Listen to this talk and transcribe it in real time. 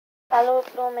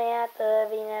Salut lumea, iată,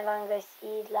 bine v-am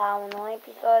găsit la un nou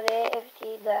episod de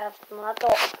F.U.T DRAFT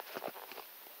simulator.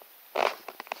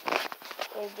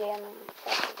 Vedem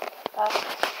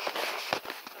asta.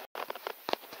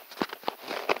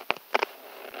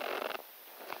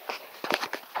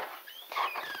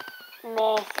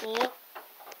 Messi.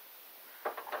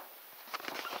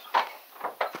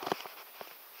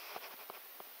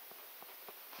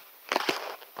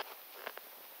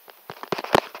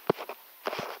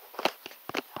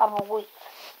 Am făcut.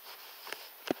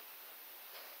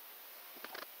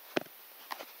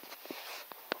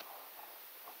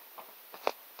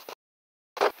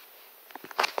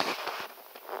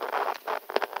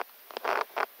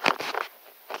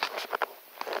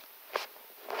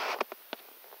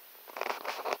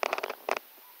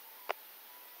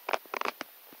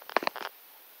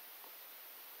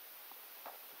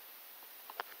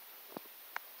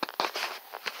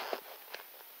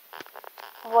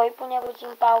 Voi pune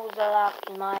puțin pauză la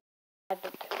filmare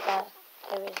pentru că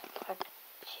trebuie să fac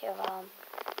ceva.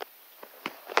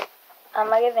 Am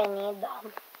revenit, da.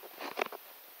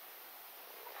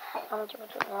 Am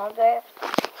început un nou draft.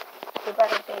 Se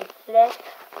pare că e flat.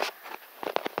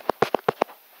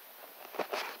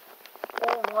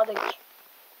 Modric.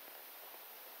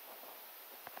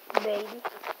 Baby.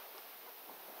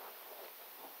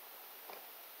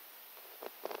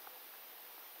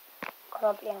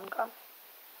 Konoplyanka.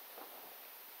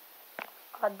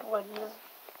 Adoriz.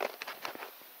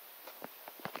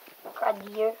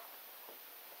 Kadir.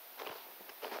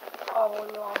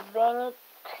 Aoleu, a venit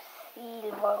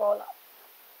Silverul ăla.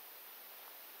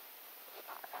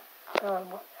 Nu e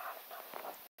bun asta.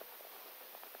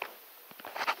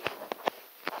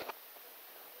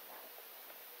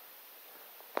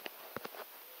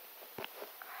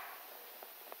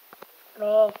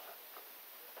 Messi.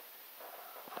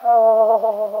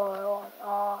 Oh,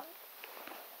 no.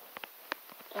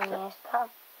 Iniesta.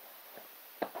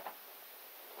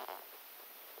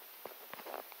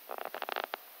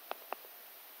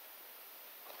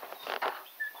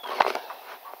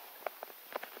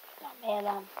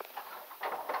 Lamela.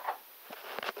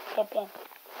 Pepe.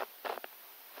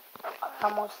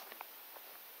 Ramos.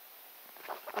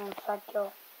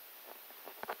 Saqueo.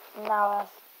 Navas.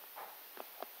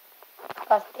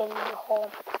 Castelho.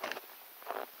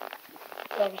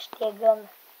 Ter Stegen.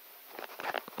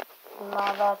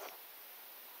 Navas.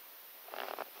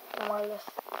 Mult.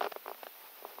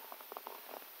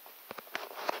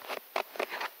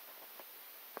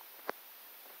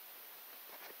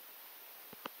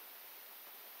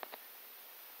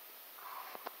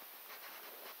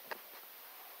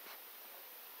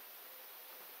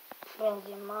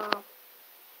 Benzema.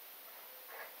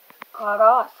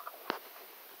 Carrasco.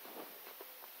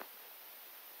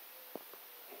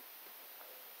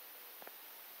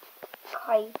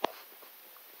 Kite.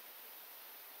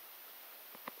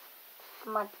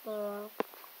 Martin.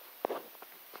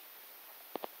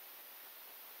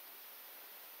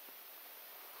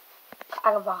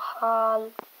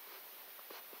 Carvajal.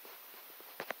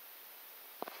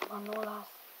 Manolas.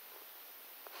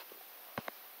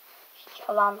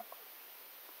 Șcelan.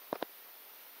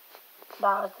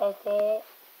 Da, asta este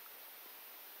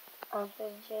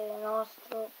înțelegerea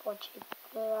nostru,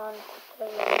 Pochettino,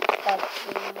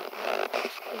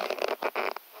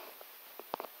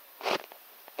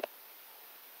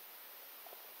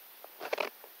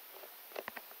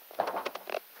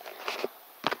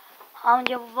 am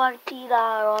început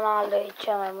partida, Ronaldo e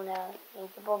cel mai bun din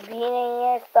echipă.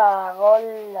 Bine este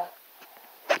gol.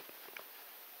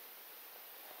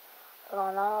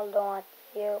 Ronaldo,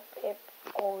 Mateo, Pep,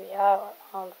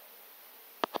 Ronaldo.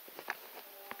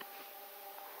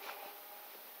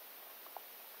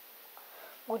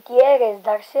 Gutierrez,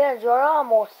 dar Sergio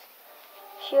Ramos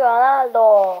și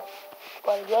Ronaldo.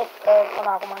 Pălghetă, până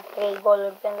acum 3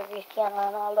 goluri pentru Cristiano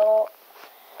Ronaldo.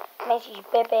 Messi și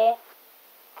Pepe.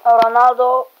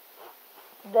 Ronaldo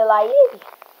de la ieri.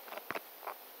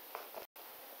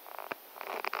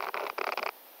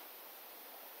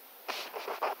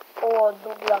 O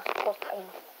dublă a scos în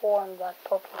form la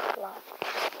top Islam.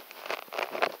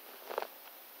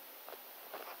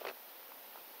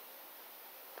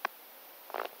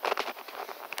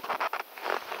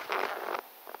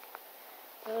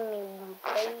 Nimic bun pe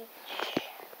aici.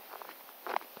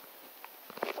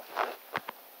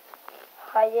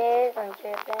 Haideți să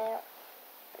începem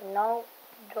nou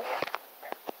draft.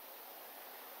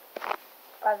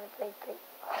 4-3-3.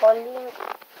 Colin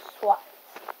Suarez.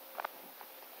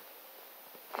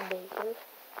 Bale.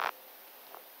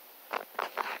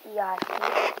 Iati.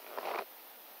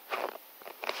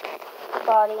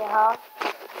 Fariha.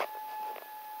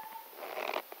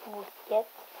 Buschet.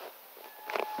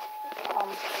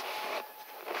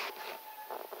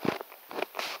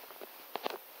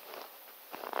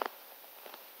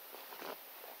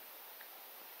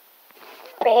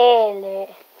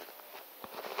 Pele.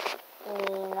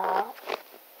 Mina.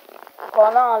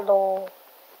 Ronaldo.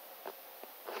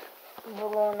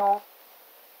 Bruno.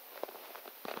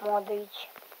 Modric.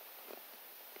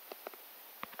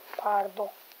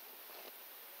 Pardo.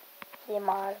 De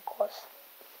Marcos.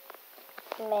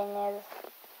 Menez.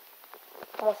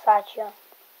 Musacia.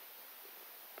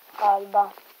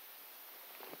 Alba.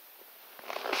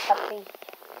 Patricio.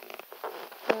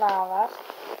 Navas.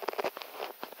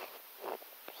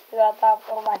 Și gata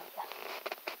formația.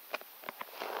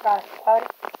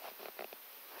 Gaspar.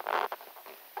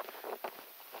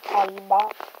 Alba.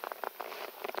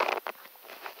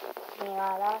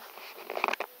 Miralas.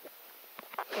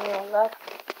 Müller.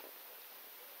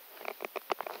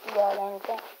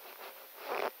 Llorente.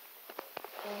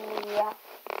 Villa.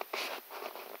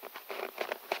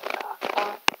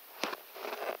 Kaká.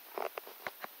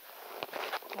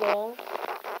 James.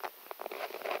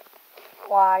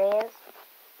 Suarez.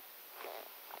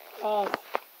 Messi.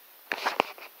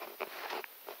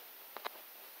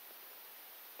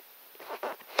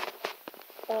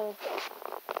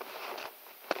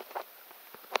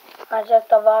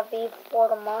 Aceasta va fi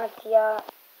formația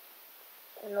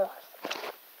noastră.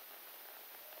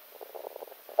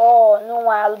 Oh,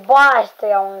 numai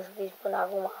albaștri au înscris până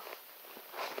acum.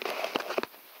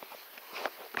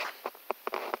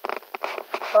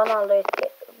 Ronaldo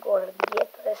este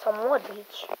Gorghetre sau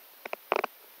Modric.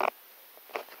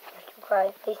 Nu știu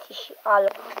care, Messi și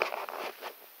Alba.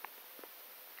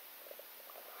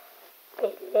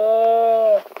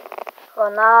 Pelé,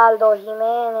 Ronaldo,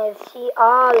 Jimenez și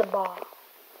Alba.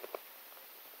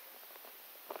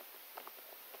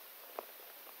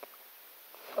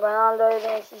 Ronaldo,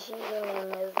 Messi și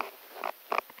Jimenez.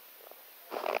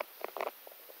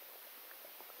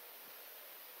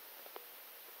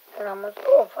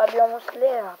 Fabio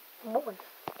Muslera. Bun.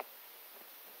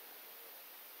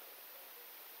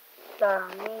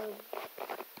 Lamin.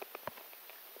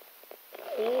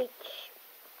 Aici.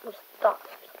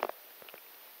 Mustafi.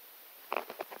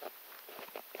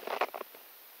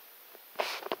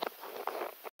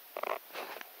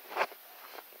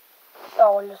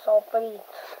 Saul s-a oprit.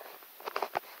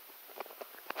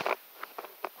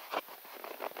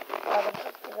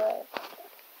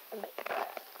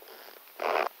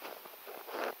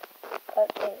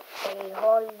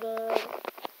 Holding.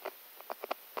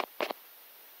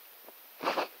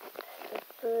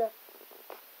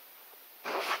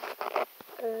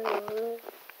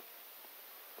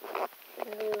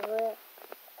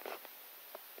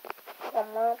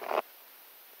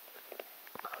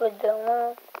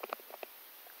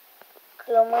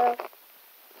 Clămă.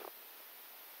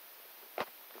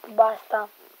 Basta.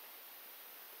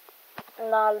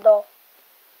 Ronaldo.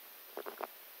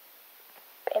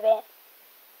 Pepe.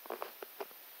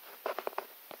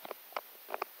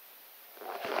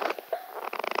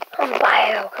 Îmi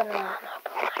pare rău că nu am apă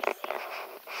mai zi.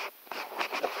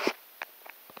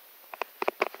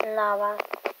 Nava.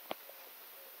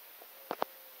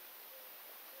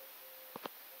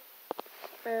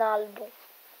 Ronaldo.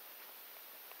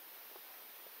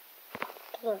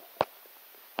 Kim.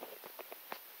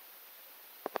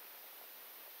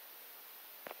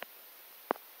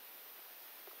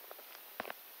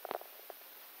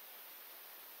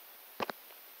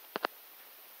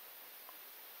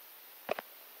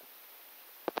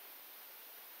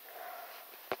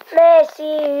 Messi,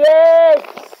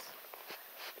 yes!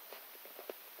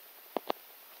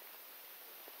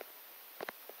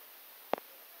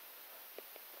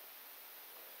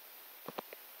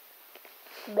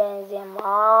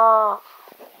 Benzema.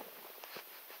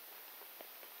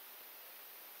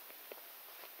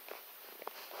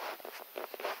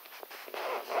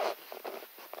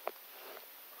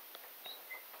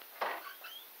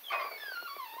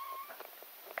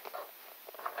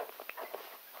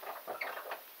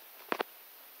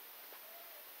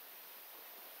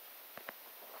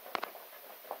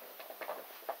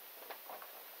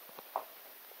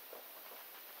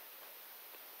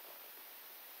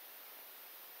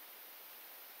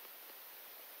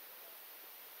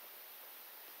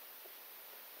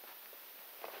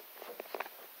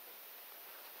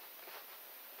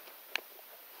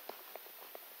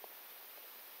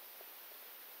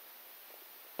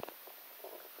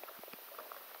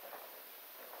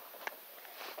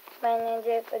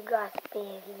 Manager pe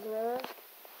Gasperiu.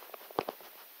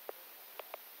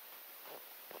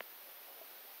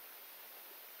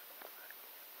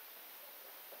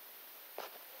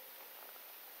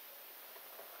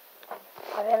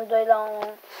 Avem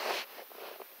 2-1.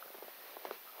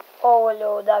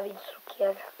 Ouleu, David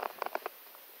Sucher.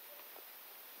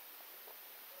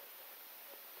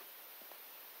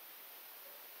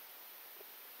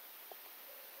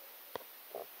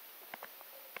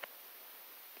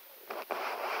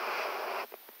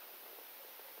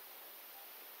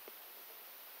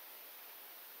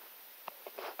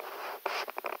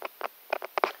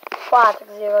 Quatro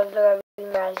 0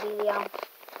 în Brazilia.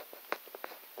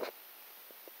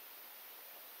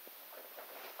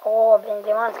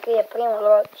 Benzema scrie primul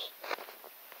roci.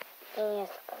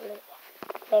 Iniesta pe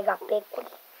mega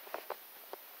pecuri.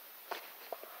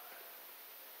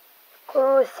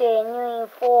 Cruse, new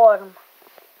inform.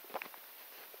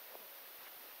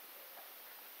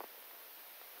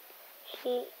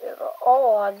 Și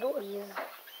Aduriz.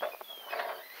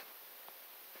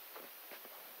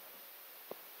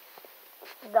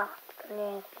 Da,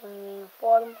 nu este new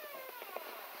inform.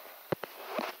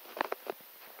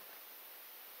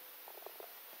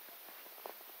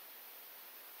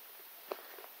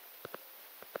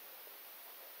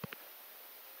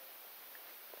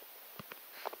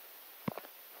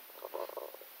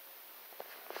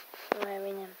 Mai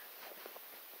bine.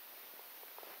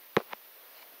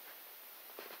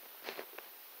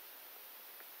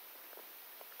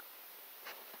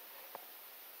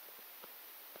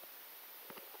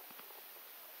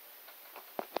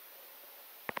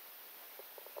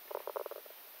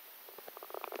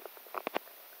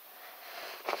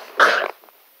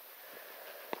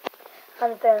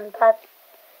 Am tentat.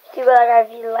 Știu că dacă ar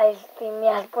fi live stream,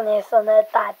 mi-ar spune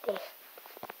sănătate.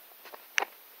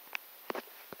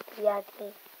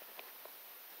 Iată.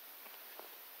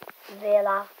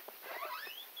 Vela.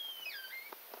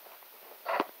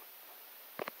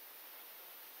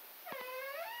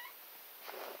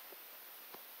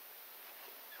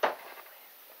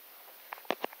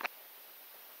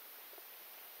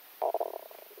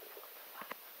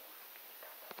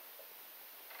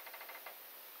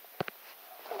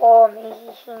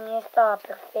 Messi și Iniesta,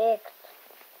 perfect.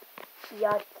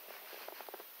 Iată.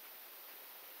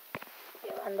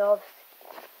 Lewandowski.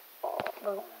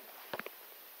 Bun.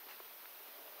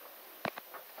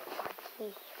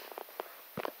 Pachi.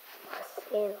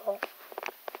 Marcelo.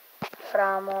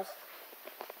 Ramos.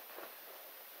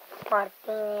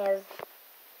 Martinez.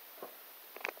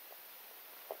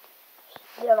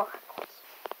 Și De Marcos.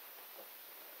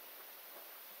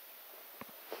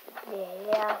 De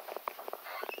Gea.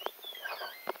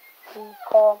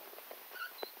 Nico.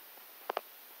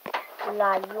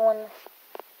 Laion.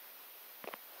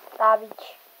 Savic.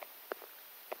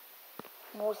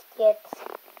 Busquets.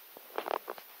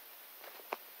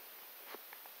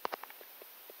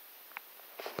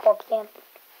 Ok.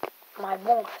 Mai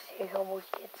bun ca Sergio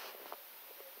Busquets.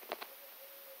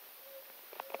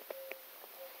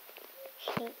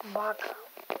 Și Baca.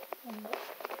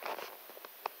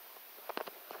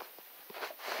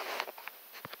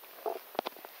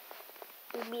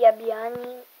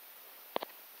 Biabiani.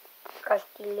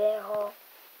 Castillejo.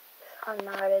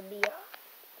 Sanarabia.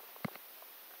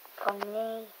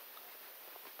 Camnei.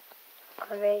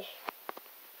 Alves.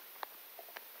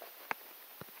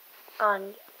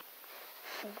 Angel.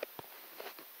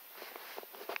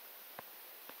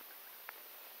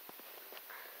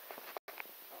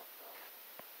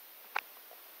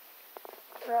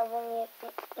 Rămâne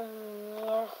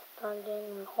Iniesta de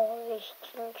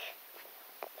 95.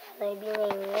 Dar nu-i bine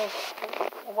Iniesta.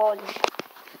 Gol.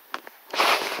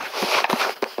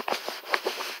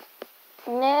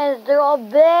 Ne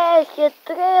zdrobesc, e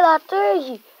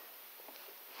 3-3.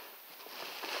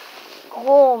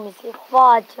 Cum se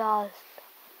face asta?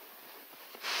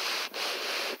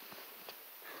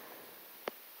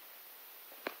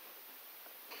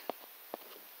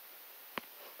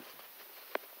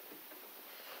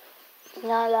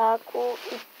 Finala cu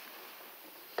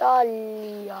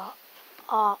Italia.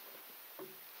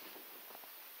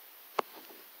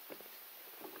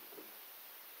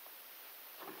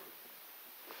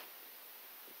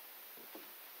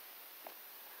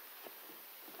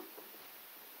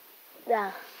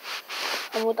 Da,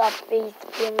 am mutat pe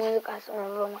schemul ca să mă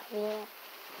văd mai bine.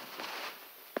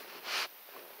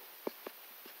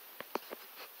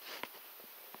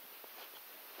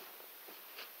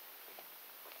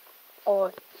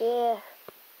 Ok.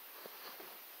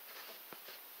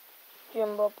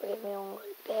 Jumbo Premium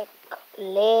Pack,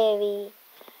 Levi,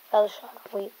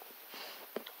 Felșarui.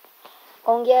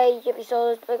 Încheie aici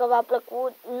episodul, sper că v-a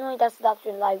plăcut. Nu uitați să dați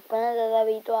un like. Până data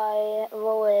viitoare,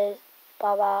 vă urez.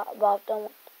 Pa, pa, baftă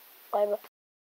mult. Bye, bye.